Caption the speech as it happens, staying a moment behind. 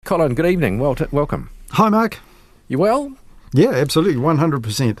Colin, good evening. Welcome. Hi, Mark. You well? Yeah, absolutely,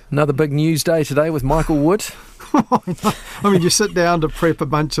 100%. Another big news day today with Michael Wood. I mean, you sit down to prep a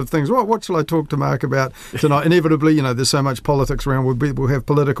bunch of things. Well, what shall I talk to Mark about tonight? Inevitably, there's so much politics around. We'll have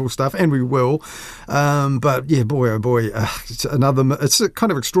political stuff, and we will. But yeah, boy, oh boy, it's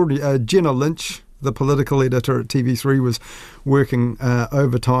kind of extraordinary. Jenna Lynch, the political editor at TV3, was working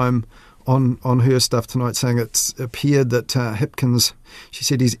overtime on her stuff tonight, saying it's appeared that Hipkins, she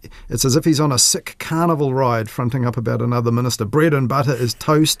said, it's as if he's on a sick carnival ride fronting up about another minister. Bread and butter is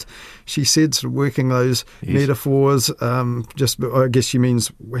toast, she said, sort of working those metaphors. I guess she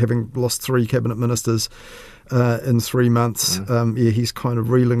means having lost 3 cabinet ministers in 3 months. He's kind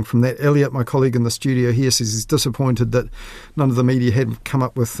of reeling from that. Elliot, my colleague in the studio here, says he's disappointed that none of the media had come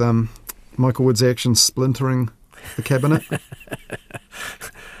up with Michael Wood's actions splintering the cabinet.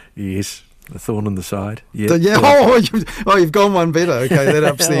 Yes, the thorn in the side. Yeah. You've gone one better. Okay, that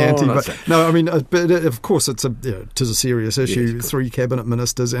ups the ante. But no, I mean, but of course, it's a serious issue. Yes, 3 cabinet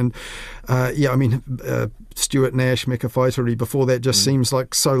ministers, and Stuart Nash, Meka Whaitiri, before that just seems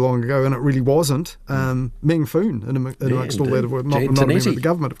like so long ago, and it really wasn't. Meng Foon, amongst all that, not a member of the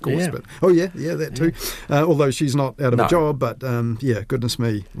government, of course, but that too. Although she's not out of a job, but goodness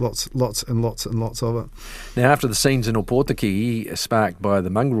me, lots and lots of it. Now, after the scenes in Opotiki sparked by the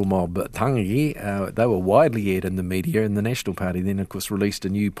Mongrel Mob at Tangi, they were widely aired in the media, and the National Party then, of course, released a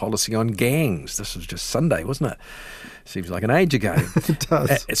new policy on gangs. This was just Sunday, wasn't it? Seems like an age ago. It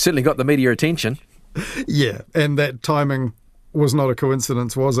does. It certainly got the media attention. Yeah, and that timing was not a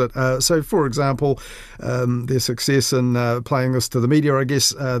coincidence, was it? So, for example, their success in playing this to the media, I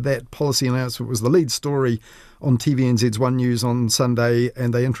guess that policy announcement was the lead story on TVNZ's One News on Sunday,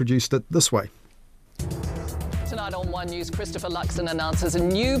 and they introduced it this way. Tonight on One News, Christopher Luxon announces a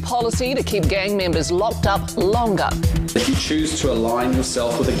new policy to keep gang members locked up longer. If you choose to align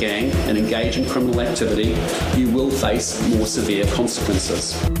yourself with a gang and engage in criminal activity, you will face more severe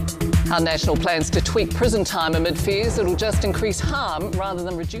consequences. Our National plans to tweak prison time amid fears it'll just increase harm rather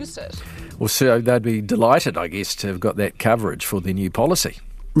than reduce it. Well, so they'd be delighted, I guess, to have got that coverage for their new policy.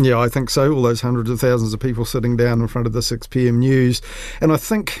 Yeah, I think so. All those hundreds of thousands of people sitting down in front of the 6pm news. And I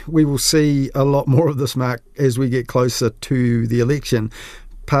think we will see a lot more of this, Mark, as we get closer to the election.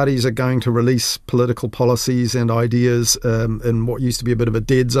 Parties are going to release political policies and ideas in what used to be a bit of a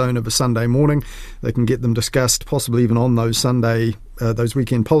dead zone of a Sunday morning. They can get them discussed, possibly even on those those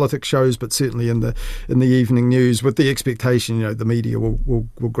weekend politics shows, but certainly in the evening news, with the expectation, the media will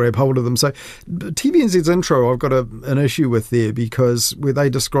grab hold of them. So TVNZ's intro, I've got an issue with there, because where they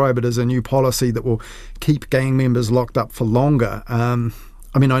describe it as a new policy that will keep gang members locked up for longer.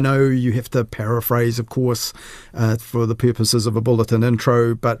 I mean, I know you have to paraphrase, of course, for the purposes of a bulletin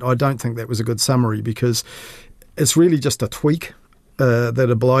intro, but I don't think that was a good summary, because it's really just a tweak that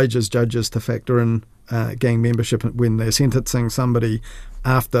obliges judges to factor in gang membership when they're sentencing somebody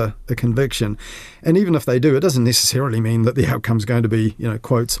after a conviction. And even if they do, it doesn't necessarily mean that the outcome's going to be,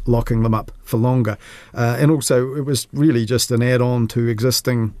 quotes, locking them up for longer. And also, it was really just an add-on to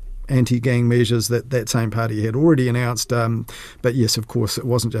existing anti-gang measures that same party had already announced. But yes, of course, it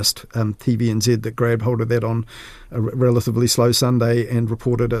wasn't just TVNZ that grabbed hold of that on a relatively slow Sunday and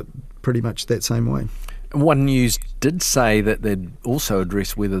reported it pretty much that same way. One News did say that they'd also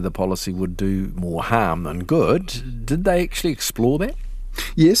address whether the policy would do more harm than good. Did they actually explore that?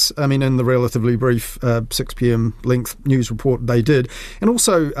 Yes, I mean, in the relatively brief 6pm length news report they did. And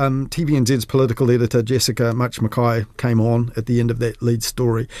also TVNZ's political editor Jessica Much Mackay came on at the end of that lead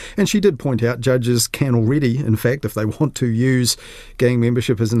story, and she did point out judges can already, in fact, if they want to, use gang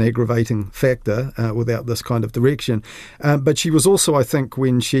membership as an aggravating factor without this kind of direction. But she was also, I think,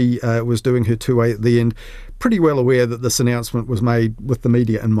 when she was doing her 2A at the end, pretty well aware that this announcement was made with the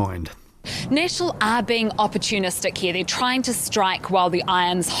media in mind. National are being opportunistic here. They're trying to strike while the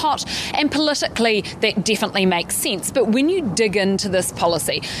iron's hot, and politically that definitely makes sense. But when you dig into this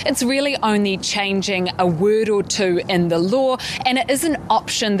policy, it's really only changing a word or two in the law, and it is an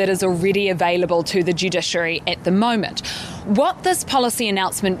option that is already available to the judiciary at the moment. What this policy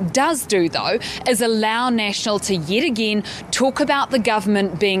announcement does do, though, is allow National to yet again talk about the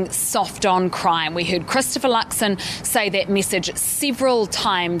government being soft on crime. We heard Christopher Luxon say that message several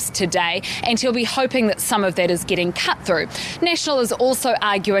times today, and he'll be hoping that some of that is getting cut through. National is also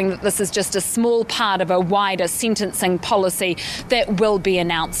arguing that this is just a small part of a wider sentencing policy that will be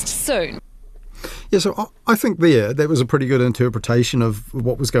announced soon. Yeah, so I think that was a pretty good interpretation of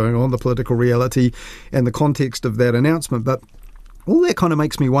what was going on, the political reality and the context of that announcement. But all that kind of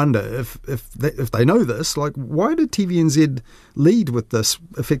makes me wonder if they know this, like, why did TVNZ lead with this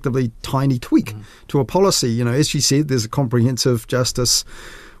effectively tiny tweak to a policy? As she said, there's a comprehensive justice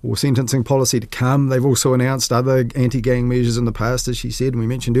or sentencing policy to come. They've also announced other anti-gang measures in the past, as she said, and we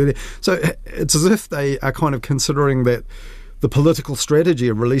mentioned earlier. So it's as if they are kind of considering that the political strategy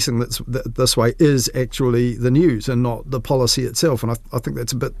of releasing this way is actually the news and not the policy itself. And I think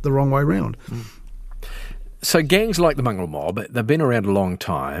that's a bit the wrong way around. So gangs like the Mongrel Mob, they've been around a long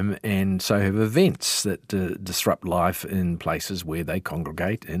time, and so have events that disrupt life in places where they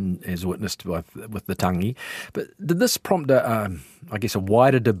congregate, and as witnessed with the tangi. But did this prompt, a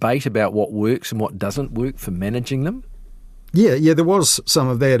wider debate about what works and what doesn't work for managing them? Yeah, there was some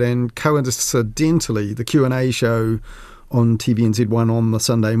of that, and coincidentally, the Q&A show on TVNZ1 on the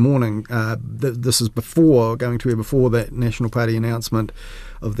Sunday morning, this is before that National Party announcement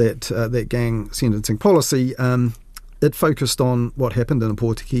of that gang sentencing policy. It focused on what happened in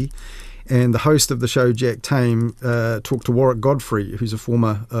Opotiki, and the host of the show, Jack Tame, talked to Warwick Godfrey, who's a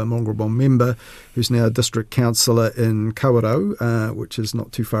former Mongrel Mob member, who's now a district councillor in Kawerau, which is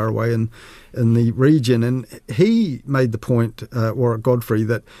not too far away in the region. And he made the point, Warwick Godfrey,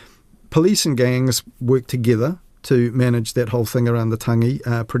 that police and gangs work together to manage that whole thing around the tangi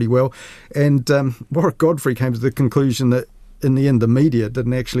pretty well. And Warwick Godfrey came to the conclusion that in the end the media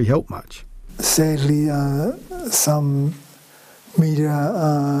didn't actually help much. Sadly, some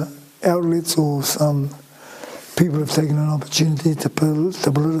media outlets or some people have taken an opportunity to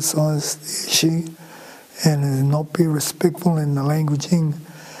politicise the issue and not be respectful, and the languaging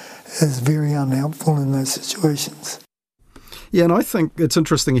is very unhelpful in those situations. Yeah, and I think it's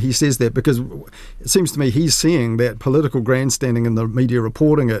interesting he says that, because it seems to me he's seeing that political grandstanding and the media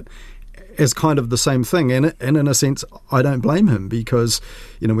reporting it as kind of the same thing. And in a sense, I don't blame him, because,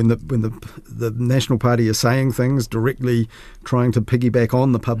 when the National Party is saying things directly trying to piggyback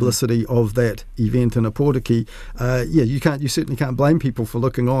on the publicity of that event in Opotiki, you certainly can't blame people for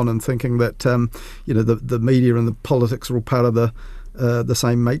looking on and thinking that the media and the politics are all part of the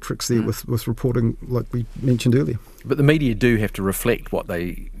same matrix there with reporting, like we mentioned earlier. But the media do have to reflect what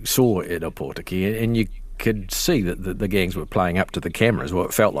they saw at Opotiki, and you could see that the gangs were playing up to the cameras. Well,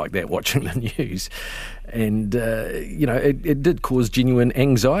 it felt like that watching the news. And, it did cause genuine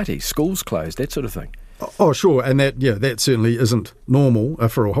anxiety. Schools closed, that sort of thing. Oh, sure, and that certainly isn't normal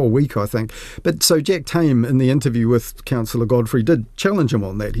for a whole week, I think. But so Jack Tame, in the interview with Councillor Godfrey, did challenge him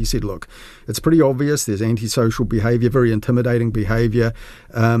on that. He said, look, it's pretty obvious there's antisocial behaviour, very intimidating behaviour.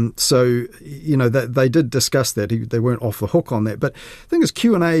 That they did discuss that. They weren't off the hook on that. But the thing is,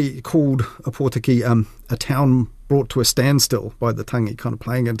 Q&A called Opotiki a town brought to a standstill by the tangi, kind of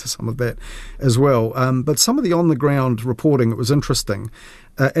playing into some of that as well. But some of the on-the-ground reporting, it was interesting,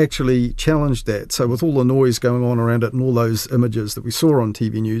 actually challenged that. So with all the noise going on around it and all those images that we saw on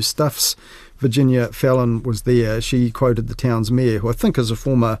TV News, Stuff's Virginia Fallon was there. She quoted the town's mayor, who I think is a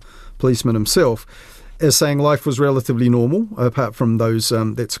former policeman himself, as saying life was relatively normal, apart from those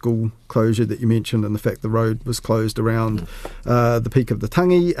that school closure that you mentioned and the fact the road was closed around the peak of the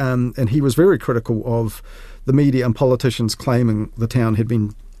tangi. And he was very critical of the media and politicians claiming the town had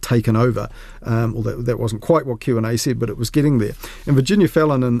been taken over. Although that wasn't quite what Q&A said, but it was getting there. And Virginia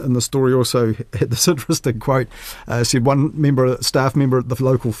Fallon in the story also had this interesting quote. Said one staff member at the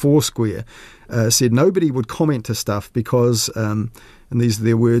local Foursquare said nobody would comment to stuff because, and these are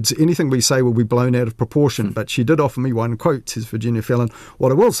their words, anything we say will be blown out of proportion. But she did offer me one quote, says Virginia Fallon.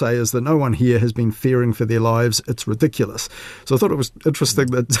 What I will say is that no one here has been fearing for their lives. It's ridiculous. So I thought it was interesting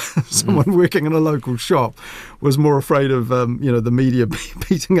that someone working in a local shop was more afraid of the media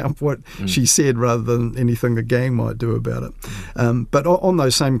beating up what she said rather than anything the gang might do about it. But on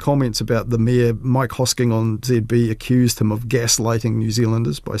those same comments about the mayor, Mike Hosking on ZB accused him of gaslighting New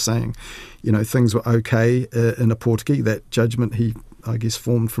Zealanders by saying, things were okay in Opotiki. That judgment he, I guess,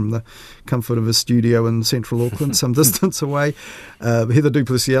 formed from the comfort of his studio in central Auckland, some distance away. Heather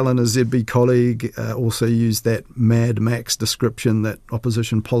Duplessis-Allen, a ZB colleague, also used that Mad Max description that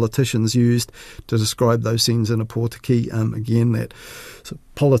opposition politicians used to describe those scenes in Opotiki. Again, that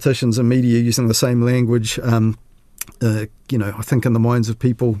politicians and media using the same language, I think in the minds of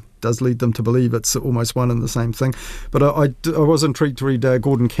people does lead them to believe it's almost one and the same thing. But I was intrigued to read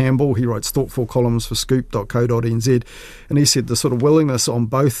Gordon Campbell. He writes thoughtful columns for scoop.co.nz, and he said the sort of willingness on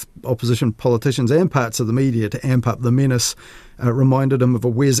both opposition politicians and parts of the media to amp up the menace reminded him of a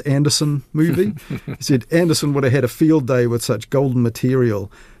Wes Anderson movie. He said Anderson would have had a field day with such golden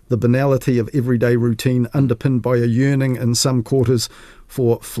material, the banality of everyday routine underpinned by a yearning in some quarters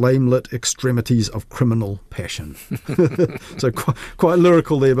for flame-lit extremities of criminal passion. So quite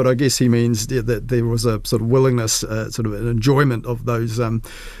lyrical there, but I guess he means that there was a sort of willingness, sort of an enjoyment of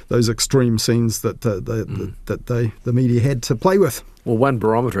those extreme scenes that the media had to play with. Well, one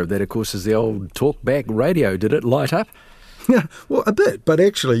barometer of that, of course, is the old talkback radio. Did it light up? Yeah, well, a bit, but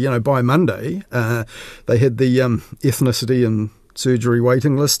actually, by Monday, they had the ethnicity and surgery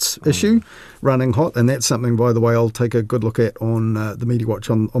waiting lists issue running hot, and that's something, by the way, I'll take a good look at on the Media Watch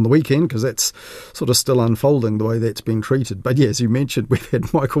on the weekend, because that's sort of still unfolding the way that's been treated. But yeah, as you mentioned, we've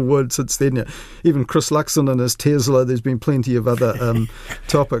had Michael Wood since then, even Chris Luxon and his Tesla. There's been plenty of other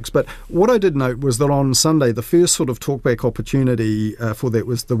topics. But what I did note was that on Sunday, the first sort of talkback opportunity for that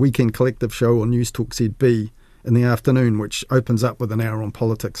was the Weekend Collective show on News Talk ZB in the afternoon, which opens up with an hour on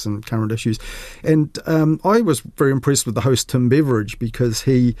politics and current issues. And I was very impressed with the host, Tim Beveridge, because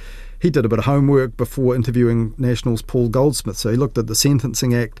he did a bit of homework before interviewing National's Paul Goldsmith. So he looked at the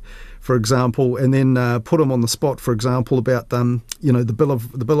Sentencing Act, for example, and then put him on the spot, for example, about the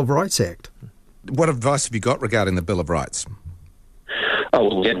Bill of Rights Act. What advice have you got regarding the Bill of Rights? Oh,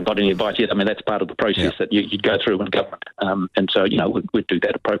 well, we haven't got any advice yet. I mean, that's part of the process that you'd go through in government. And so, we'd do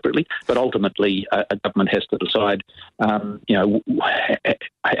that appropriately. But ultimately, a government has to decide, how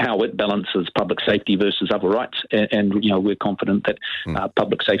it balances public safety versus other rights. And we're confident that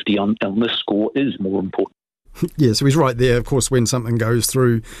public safety on this score is more important. Yeah, so he's right there. Of course, when something goes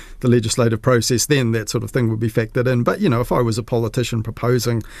through the legislative process, then that sort of thing would be factored in. But, if I was a politician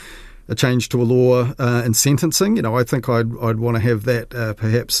proposing a change to a law in sentencing, I think I'd want to have that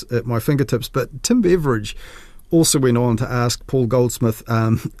perhaps at my fingertips. But Tim Beveridge also went on to ask Paul Goldsmith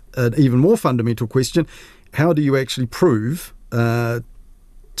an even more fundamental question: how do you actually prove to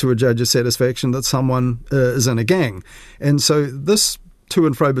a judge's satisfaction that someone is in a gang? And so this to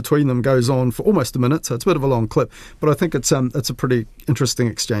and fro between them goes on for almost a minute, so it's a bit of a long clip, but I think it's a pretty interesting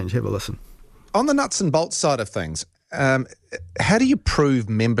exchange. Have a listen. On the nuts and bolts side of things, how do you prove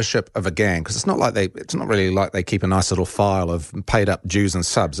membership of a gang? Because it's not really like they keep a nice little file of paid up dues and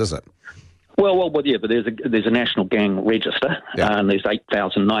subs, is it? Well, yeah, but there's a national gang register, and there's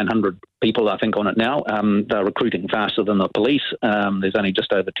 8,900 people, I think, on it now. They're recruiting faster than the police. There's only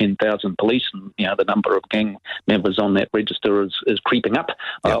just over 10,000 police, and the number of gang members on that register is creeping up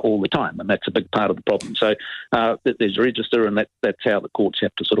all the time, and that's a big part of the problem. So there's a register, and that's how the courts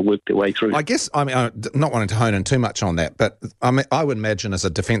have to sort of work their way through. I guess, I'm not wanting to hone in too much on that, but I would imagine as a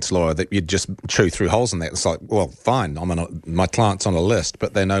defence lawyer that you'd just chew through holes in that. It's like, well, fine, my client's on a list,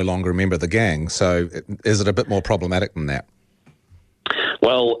 but they no longer remember the gang. So is it a bit more problematic than that?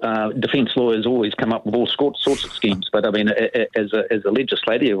 Well, defence lawyers always come up with all sorts of schemes, but I mean, as a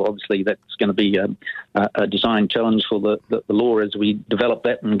legislator, obviously that's going to be a design challenge for the law as we develop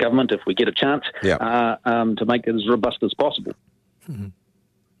that in government, if we get a chance, to make it as robust as possible. Mm-hmm.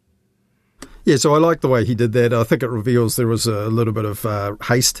 Yeah, so I like the way he did that. I think it reveals there was a little bit of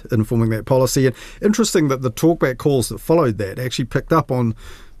haste in forming that policy. And interesting that the talkback calls that followed that actually picked up on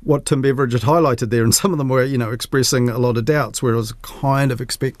what Tim Beveridge had highlighted there, and some of them were, expressing a lot of doubts, where I was kind of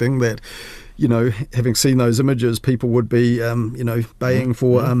expecting that, having seen those images, people would be, baying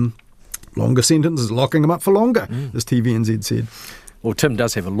for longer sentences, locking them up for longer, as TVNZ said. Well, Tim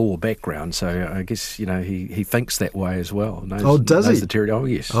does have a law background, so I guess, he thinks that way as well. Does he? The territory. Oh,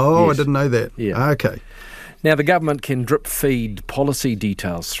 yes. Oh, yes. I didn't know that. Yeah. Okay. Now, the government can drip feed policy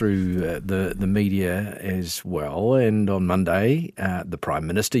details through the media as well. And on Monday, the Prime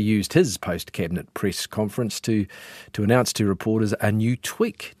Minister used his post-cabinet press conference to announce to reporters a new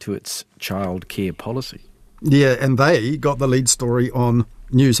tweak to its childcare policy. Yeah, and they got the lead story on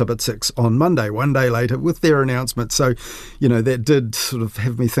News Hub at 6 on Monday, one day later, with their announcement. So, that did sort of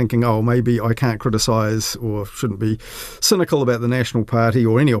have me thinking, maybe I can't criticise or shouldn't be cynical about the National Party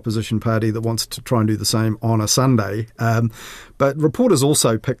or any opposition party that wants to try and do the same on a Sunday. But reporters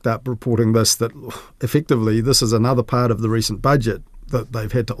also picked up reporting this, that effectively this is another part of the recent budget that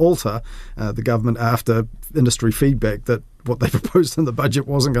they've had to alter, the government, after industry feedback that what they proposed in the budget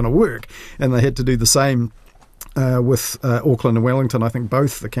wasn't going to work. And they had to do the same with Auckland and Wellington. I think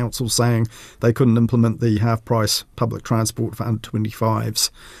both the councils saying they couldn't implement the half-price public transport for under 25s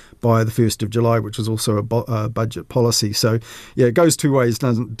by the 1st of July, which is also a budget policy. So, yeah, it goes two ways,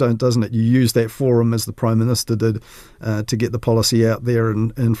 doesn't it? You use that forum, as the Prime Minister did, to get the policy out there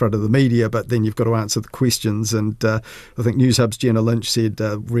in front of the media, but then you've got to answer the questions. And I think News Hub's Jenna Lynch said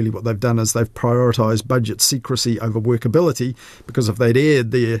really what they've done is they've prioritised budget secrecy over workability, because if they'd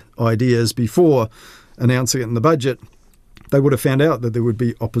aired their ideas before announcing it in the budget, they would have found out that there would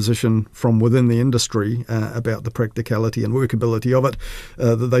be opposition from within the industry about the practicality and workability of it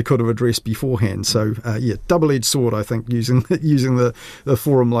that they could have addressed beforehand. So, double-edged sword, I think, using the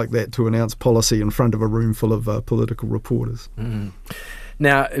forum like that to announce policy in front of a room full of political reporters. Mm.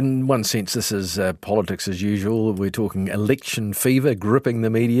 Now, in one sense, this is politics as usual. We're talking election fever gripping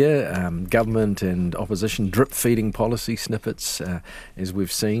the media, government and opposition drip-feeding policy snippets, as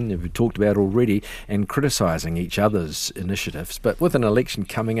we've seen, we've talked about already, and criticising each other's initiatives. But with an election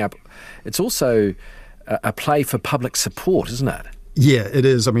coming up, it's also a play for public support, isn't it? Yeah, it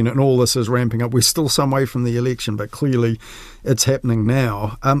is. I mean, and all this is ramping up. We're still some way from the election, but clearly it's happening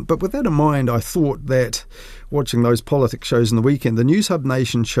now. But with that in mind, I thought that watching those politics shows in the weekend, the News Hub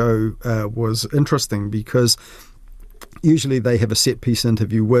Nation show was interesting because usually they have a set-piece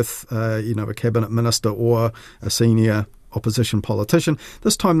interview with, a cabinet minister or a senior opposition politician.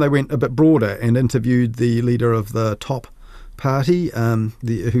 This time they went a bit broader and interviewed the leader of the top party,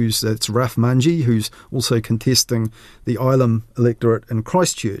 it's Raf Manji, who's also contesting the Ilam electorate in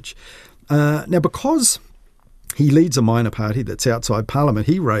Christchurch. Now, because he leads a minor party that's outside Parliament,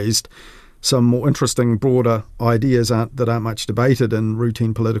 he raised some more interesting, broader ideas that aren't much debated in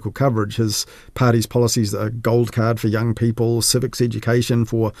routine political coverage. His party's policies, a gold card for young people, civics education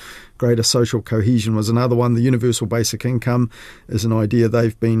for greater social cohesion was another one. The universal basic income is an idea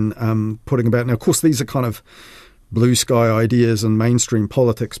they've been putting about. Now, of course, these are kind of blue sky ideas in mainstream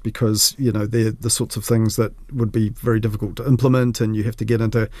politics because, they're the sorts of things that would be very difficult to implement and you have to get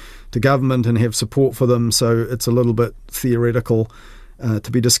into government and have support for them. So it's a little bit theoretical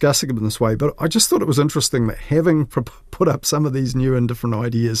to be discussing them in this way. But I just thought it was interesting that having put up some of these new and different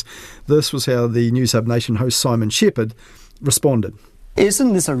ideas, this was how the News Hub Nation host Simon Shepherd responded.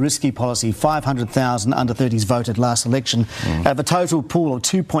 Isn't this a risky policy? 500,000 under-30s voted last election of a total pool of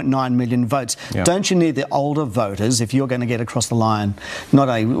 2.9 million votes. Yep. Don't you need the older voters if you're going to get across the line, not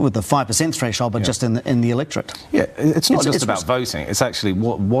only with the 5% threshold, but just in the electorate? Yeah, it's not just about voting. It's actually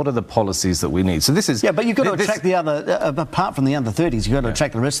what are the policies that we need. So this is... Yeah, but you've got to attract the other, apart from the under-30s, you've got to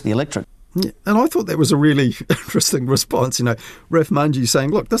attract the rest of the electorate. Yeah, and I thought that was a really interesting response. Raf Manji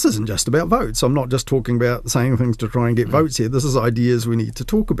saying, look, this isn't just about votes. I'm not just talking about saying things to try and get votes here. This is ideas we need to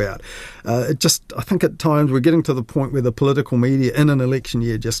talk about. I think at times we're getting to the point where the political media in an election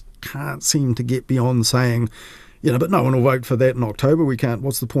year just can't seem to get beyond saying, but no one will vote for that in October. We can't.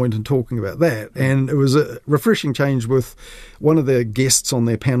 What's the point in talking about that? And it was a refreshing change with one of the guests on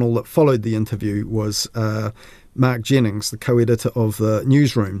their panel that followed the interview was Mark Jennings, the co-editor of the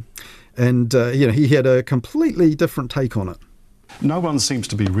Newsroom. And, he had a completely different take on it. No one seems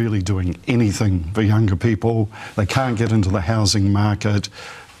to be really doing anything for younger people. They can't get into the housing market.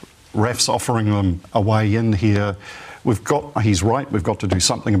 Raf's offering them a way in here. He's right, we've got to do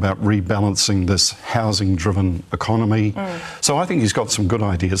something about rebalancing this housing-driven economy. So I think he's got some good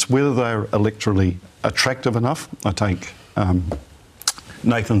ideas. Whether they're electorally attractive enough, I take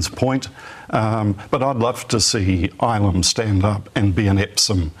Nathan's point. But I'd love to see Ilam stand up and be an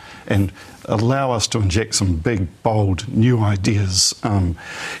Epsom and allow us to inject some big, bold, new ideas,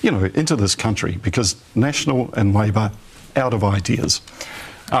 into this country because National and Labour out of ideas,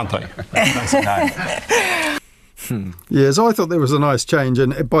 aren't they? Yeah, so I thought there was a nice change.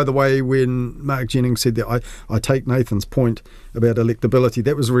 And by the way, when Mark Jennings said that, I take Nathan's point about electability,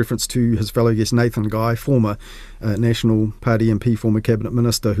 that was a reference to his fellow guest Nathan Guy, former National Party MP, former Cabinet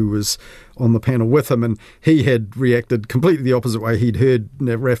Minister, who was on the panel with him, and he had reacted completely the opposite way. He'd heard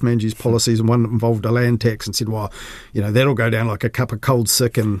Raf Manji's policies, and one involved a land tax, and said, well, that'll go down like a cup of cold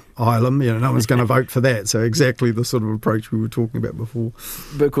sick in Ilam. No one's going to vote for that. So exactly the sort of approach we were talking about before.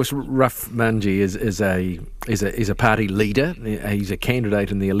 But of course, Raf Manji is a party leader. He's a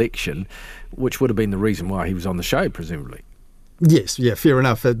candidate in the election, which would have been the reason why he was on the show, presumably. Yes, yeah, fair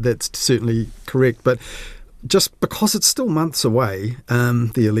enough. That's certainly correct. But just because it's still months away,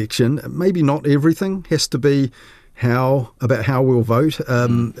 the election, maybe not everything has to be about how we'll vote.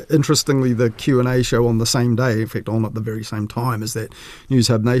 Interestingly, the Q&A show on the same day, in fact, on at the very same time as that News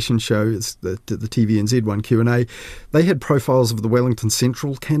Hub Nation show, it's the TVNZ one Q&A, they had profiles of the Wellington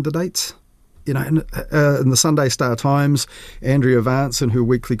Central candidates. In the Sunday Star Times, Andrea Vance in her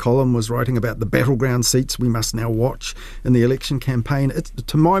weekly column was writing about the battleground seats we must now watch in the election campaign.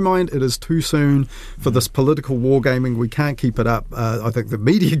 To my mind, it is too soon for this political wargaming. We can't keep it up. I think the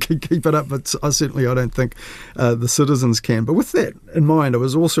media can keep it up, but I don't think the citizens can. But with that in mind, I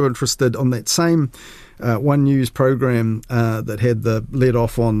was also interested on that same One News program that had the lead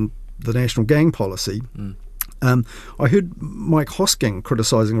off on the national gang policy. I heard Mike Hosking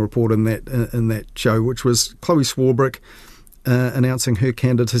criticising a report in that show, which was Chloe Swarbrick announcing her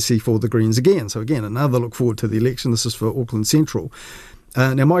candidacy for the Greens again. So again, another look forward to the election. This is for Auckland Central.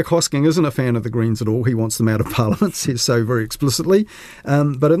 Now, Mike Hosking isn't a fan of the Greens at all. He wants them out of Parliament, says so very explicitly.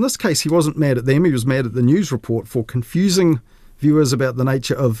 But in this case, he wasn't mad at them. He was mad at the news report for confusing viewers about the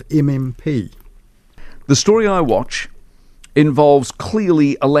nature of MMP. The story I watch involves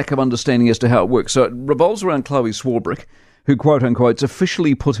clearly a lack of understanding as to how it works. So it revolves around Chloe Swarbrick, who, quote-unquote,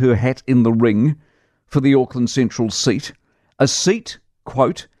 officially put her hat in the ring for the Auckland Central seat. A seat,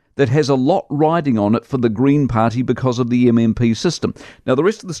 quote, that has a lot riding on it for the Green Party because of the MMP system. Now, the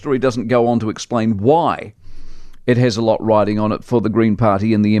rest of the story doesn't go on to explain why it has a lot riding on it for the Green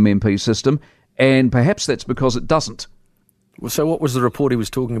Party in the MMP system, and perhaps that's because it doesn't. So what was the report he was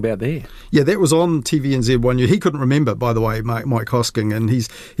talking about there? Yeah, that was on TVNZ One News. He couldn't remember, by the way, Mike Hosking, and he's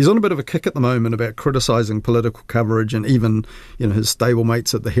on a bit of a kick at the moment about criticising political coverage, and even his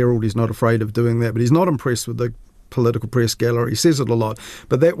stablemates at the Herald. He's not afraid of doing that, but he's not impressed with the political press gallery. He says it a lot,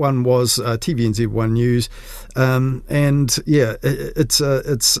 but that one was TVNZ One News, and yeah, it's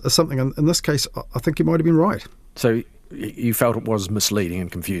something. In this case, I think he might have been right. So you felt it was misleading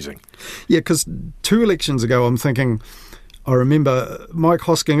and confusing? Yeah, because 2 elections ago, I'm thinking, I remember Mike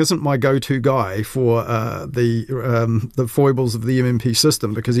Hosking isn't my go-to guy for the foibles of the MMP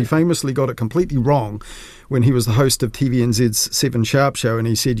system, because he famously got it completely wrong when he was the host of TVNZ's 7 Sharp show, and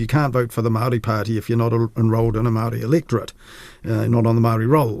he said you can't vote for the Māori Party if you're not enrolled in a Māori electorate, not on the Māori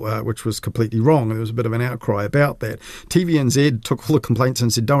roll, which was completely wrong. There was a bit of an outcry about that. TVNZ took all the complaints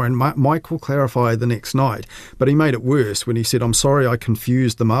and said, don't worry, Mike will clarify the next night. But he made it worse when he said, I'm sorry I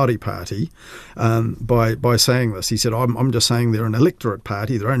confused the Māori Party by saying this. He said, I'm just saying they're an electorate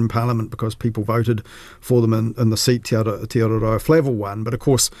party, they're in Parliament because people voted for them in the seat Te Aroha Flavel won. But of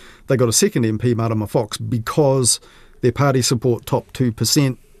course, they got a second MP, Marama Fox, because their party support topped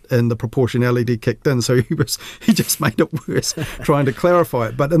 2% and the proportionality kicked in. So he just made it worse trying to clarify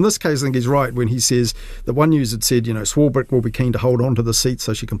it. But in this case, I think he's right when he says that One News had said, Swarbrick will be keen to hold on to the seat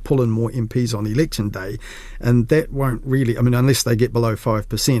so she can pull in more MPs on election day. And that won't really, unless they get below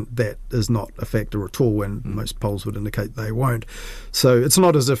 5%, that is not a factor at all, and most polls would indicate they won't. So it's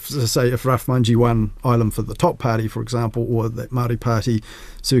not as if, say, if Ralph Mungie won Ireland for the top party, for example, or that Māori Party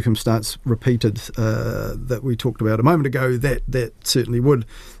circumstance repeated that we talked about a moment ago, that certainly would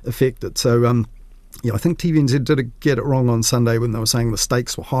affect it. So I think TVNZ did get it wrong on Sunday when they were saying the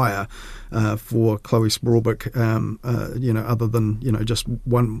stakes were higher for Chloe Swarbrick, other than just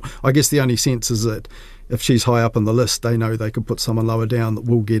one. I guess the only sense is that if she's high up on the list, they know they could put someone lower down that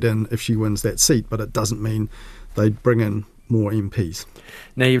will get in if she wins that seat, but it doesn't mean they'd bring in more MPs.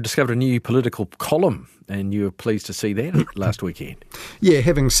 Now, you've discovered a new political column, and you were pleased to see that last weekend. Yeah,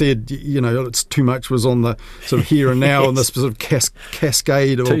 having said, it's too much was on the sort of here and now, yes, and this sort of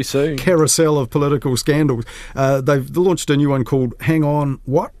cascade or carousel of political scandals. They've launched a new one called Hang On,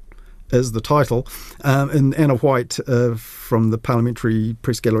 What? Is the title. And Anna White from the Parliamentary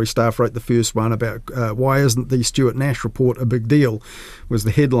Press Gallery staff wrote the first one about why isn't the Stuart Nash report a big deal, was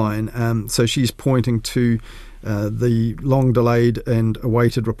the headline. So she's pointing to the long-delayed and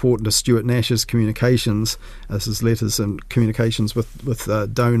awaited report into Stuart Nash's communications, as his letters and communications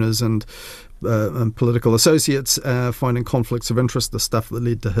with donors and political associates, finding conflicts of interest, the stuff that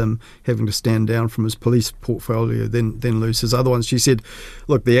led to him having to stand down from his police portfolio, then lose his other ones. She said,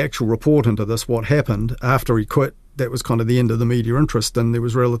 look, the actual report into this, what happened after he quit, that was kind of the end of the media interest, and there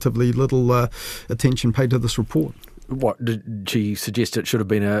was relatively little attention paid to this report. What, did she suggest it should have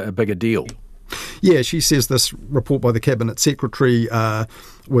been a bigger deal? Yeah, she says this report by the Cabinet Secretary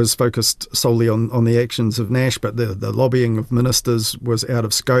was focused solely on the actions of Nash, but the lobbying of ministers was out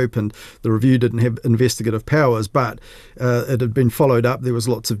of scope, and the review didn't have investigative powers, but it had been followed up. There was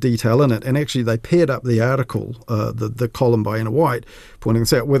lots of detail in it, and actually they paired up the article, the column by Anna White, pointing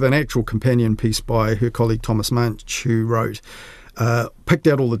this out, with an actual companion piece by her colleague Thomas Munch, who wrote, picked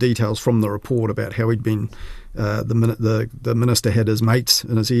out all the details from the report about how he'd been the minister had his mates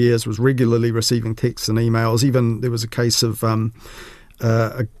in his ears, was regularly receiving texts and emails. Even there was a case of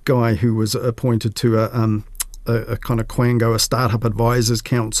a guy who was appointed to a kind of Quango, a startup advisors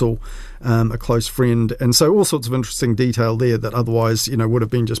council, a close friend, and so all sorts of interesting detail there that otherwise would have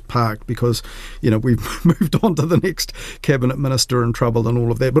been just parked because we've moved on to the next cabinet minister in trouble and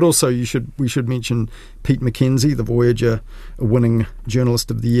all of that. But also we should mention Pete McKenzie, the Voyager winning journalist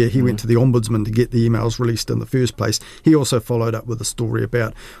of the year. He went to the Ombudsman to get the emails released in the first place. He also followed up with a story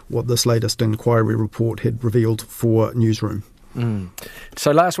about what this latest inquiry report had revealed for Newsroom.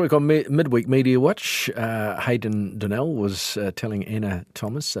 So last week on Midweek Mediawatch, Hayden Donnell was telling Anna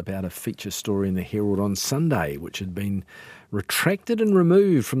Thomas about a feature story in the Herald on Sunday, which had been retracted and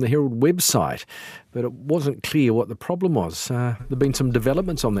removed from the Herald website, but it wasn't clear what the problem was. There have been some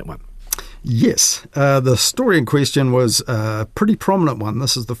developments on that one. Yes. The story in question was a pretty prominent one.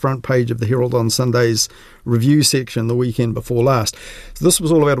 This is the front page of the Herald on Sunday's review section the weekend before last. So this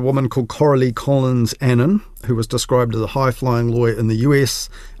was all about a woman called Coralie Collins-Annan, who was described as a high-flying lawyer in the US,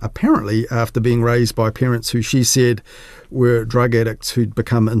 apparently after being raised by parents who she said were drug addicts who'd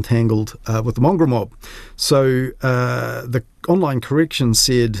become entangled with the Mongrel Mob. So the online correction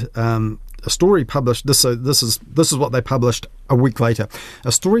said a story published, this is what they published a week later.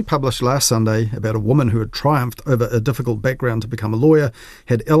 A story published last Sunday about a woman who had triumphed over a difficult background to become a lawyer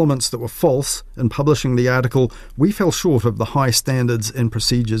had elements that were false. In publishing the article, we fell short of the high standards and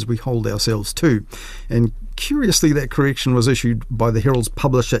procedures we hold ourselves to. And curiously, that correction was issued by the Herald's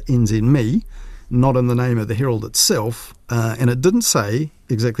publisher NZME, not in the name of the Herald itself, and it didn't say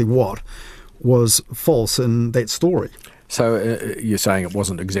exactly what was false in that story. So you're saying it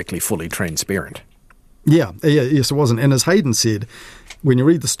wasn't exactly fully transparent? Yes, it wasn't. And as Hayden said, when you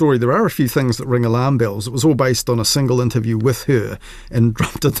read the story, there are a few things that ring alarm bells. It was all based on a single interview with her, and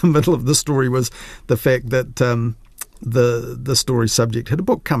dropped in the middle of the story was the fact that the story subject had a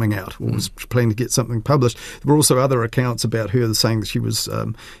book coming out, or was planning to get something published. There were also other accounts about her saying that she was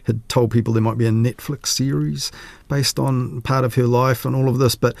had told people there might be a Netflix series based on part of her life and all of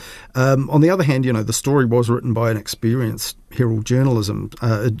this. But on the other hand, the story was written by an experienced Herald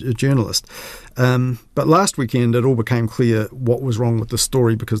journalist. But last weekend, it all became clear what was wrong with the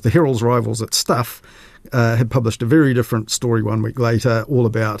story, because the Herald's rivals at Stuff had published a very different story 1 week later, all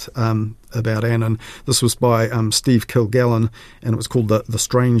about Annan. This was by Steve Kilgallen, and it was called The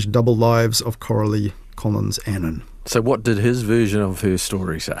Strange Double Lives of Coralie Collins-Annan. So what did his version of her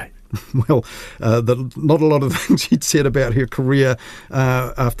story say? Well, not a lot of things she'd said about her career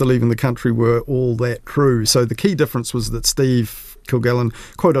after leaving the country were all that true. So the key difference was that Steve Kilgallen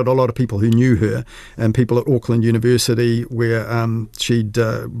quoted a lot of people who knew her, and people at Auckland University, where she'd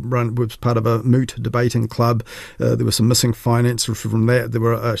was part of a moot debating club. There were some missing finances from that. There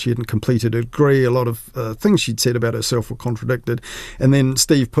were she hadn't completed a degree. A lot of things she'd said about herself were contradicted. And then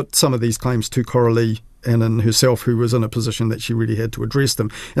Steve put some of these claims to Coralie Annan herself, who was in a position that she really had to address them.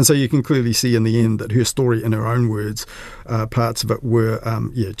 And so you can clearly see in the end that her story, in her own words, parts of it were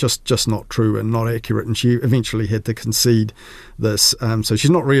just not true and not accurate, and she eventually had to concede this. So she's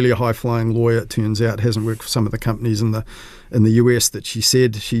not really a high-flying lawyer, it turns out. Hasn't worked for some of the companies in the US that she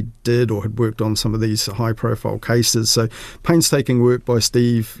said she did, or had worked on some of these high-profile cases. So painstaking work by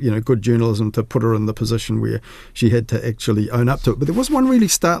Steve, good journalism to put her in the position where she had to actually own up to it. But there was one really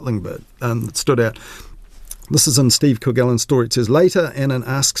startling bit that stood out. This is in Steve Kilgallen's story. It says, later, Annan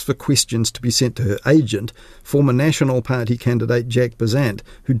asks for questions to be sent to her agent, former National Party candidate Jack Bezant,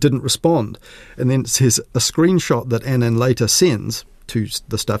 who didn't respond. And then it says a screenshot that Annan later sends to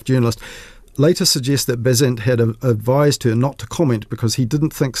the Stuff journalist later suggests that Bezant had advised her not to comment because he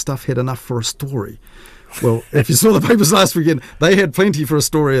didn't think Stuff had enough for a story. Well, if you saw the papers last weekend, they had plenty for a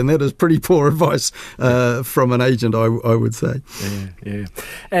story, and that is pretty poor advice from an agent, I would say. Yeah.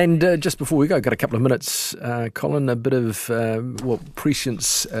 And just before we go, got a couple of minutes, Colin, a bit of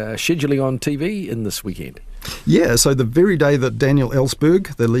prescience scheduling on TV in this weekend. Yeah, so the very day that Daniel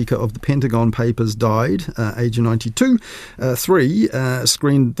Ellsberg, the leaker of the Pentagon Papers, died, age of 92,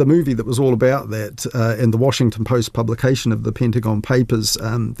 screened the movie that was all about that in the Washington Post publication of the Pentagon Papers.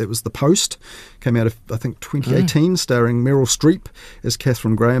 That was The Post, came out of, I think, 2018, starring Meryl Streep as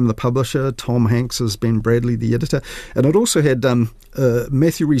Catherine Graham, the publisher, Tom Hanks as Ben Bradley, the editor, and it also had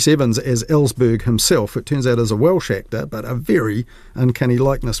Matthew Rhys-Evans as Ellsberg himself. It turns out as a Welsh actor, but a very uncanny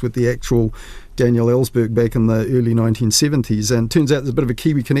likeness with the actual Daniel Ellsberg back in the early 1970s, and turns out there's a bit of a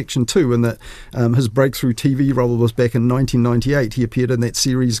Kiwi connection too, in that his breakthrough TV role was back in 1998. He appeared in that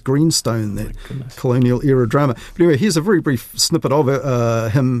series Greenstone, that colonial era drama. But anyway, here's a very brief snippet of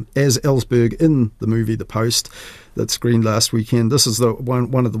him as Ellsberg in the movie The Post that screened last weekend. This is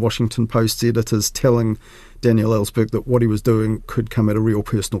one of the Washington Post's editors telling Daniel Ellsberg that what he was doing could come at a real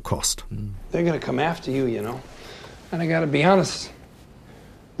personal cost. They're going to come after you, and I got to be honest,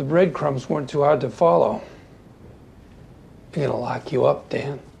 the breadcrumbs weren't too hard to follow. They're going to lock you up,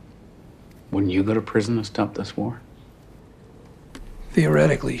 Dan. Wouldn't you go to prison to stop this war?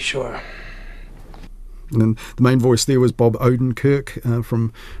 Theoretically, sure. And then the main voice there was Bob Odenkirk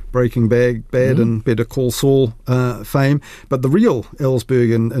from Breaking Bad and Better Call Saul fame. But the real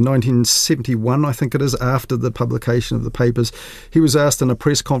Ellsberg in 1971, I think it is, after the publication of the papers, he was asked in a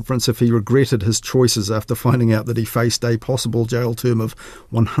press conference if he regretted his choices after finding out that he faced a possible jail term of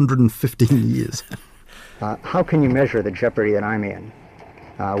 115 years. How can you measure the jeopardy that I'm in?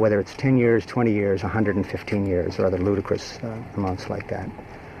 Whether it's 10 years, 20 years, 115 years, or other ludicrous amounts like that.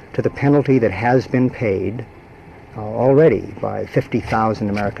 To the penalty that has been paid already by 50,000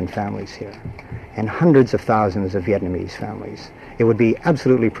 American families here and hundreds of thousands of Vietnamese families. It would be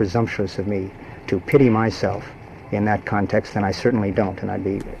absolutely presumptuous of me to pity myself in that context, and I certainly don't, and I'd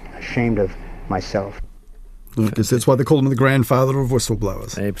be ashamed of myself. Because that's why they call him the grandfather of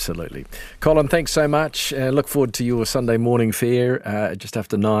whistleblowers. Absolutely. Colin, thanks so much. Look forward to your Sunday morning fare just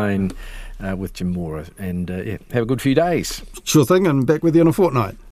after 9 with Jim Mora. And have a good few days. Sure thing, and back with you in a fortnight.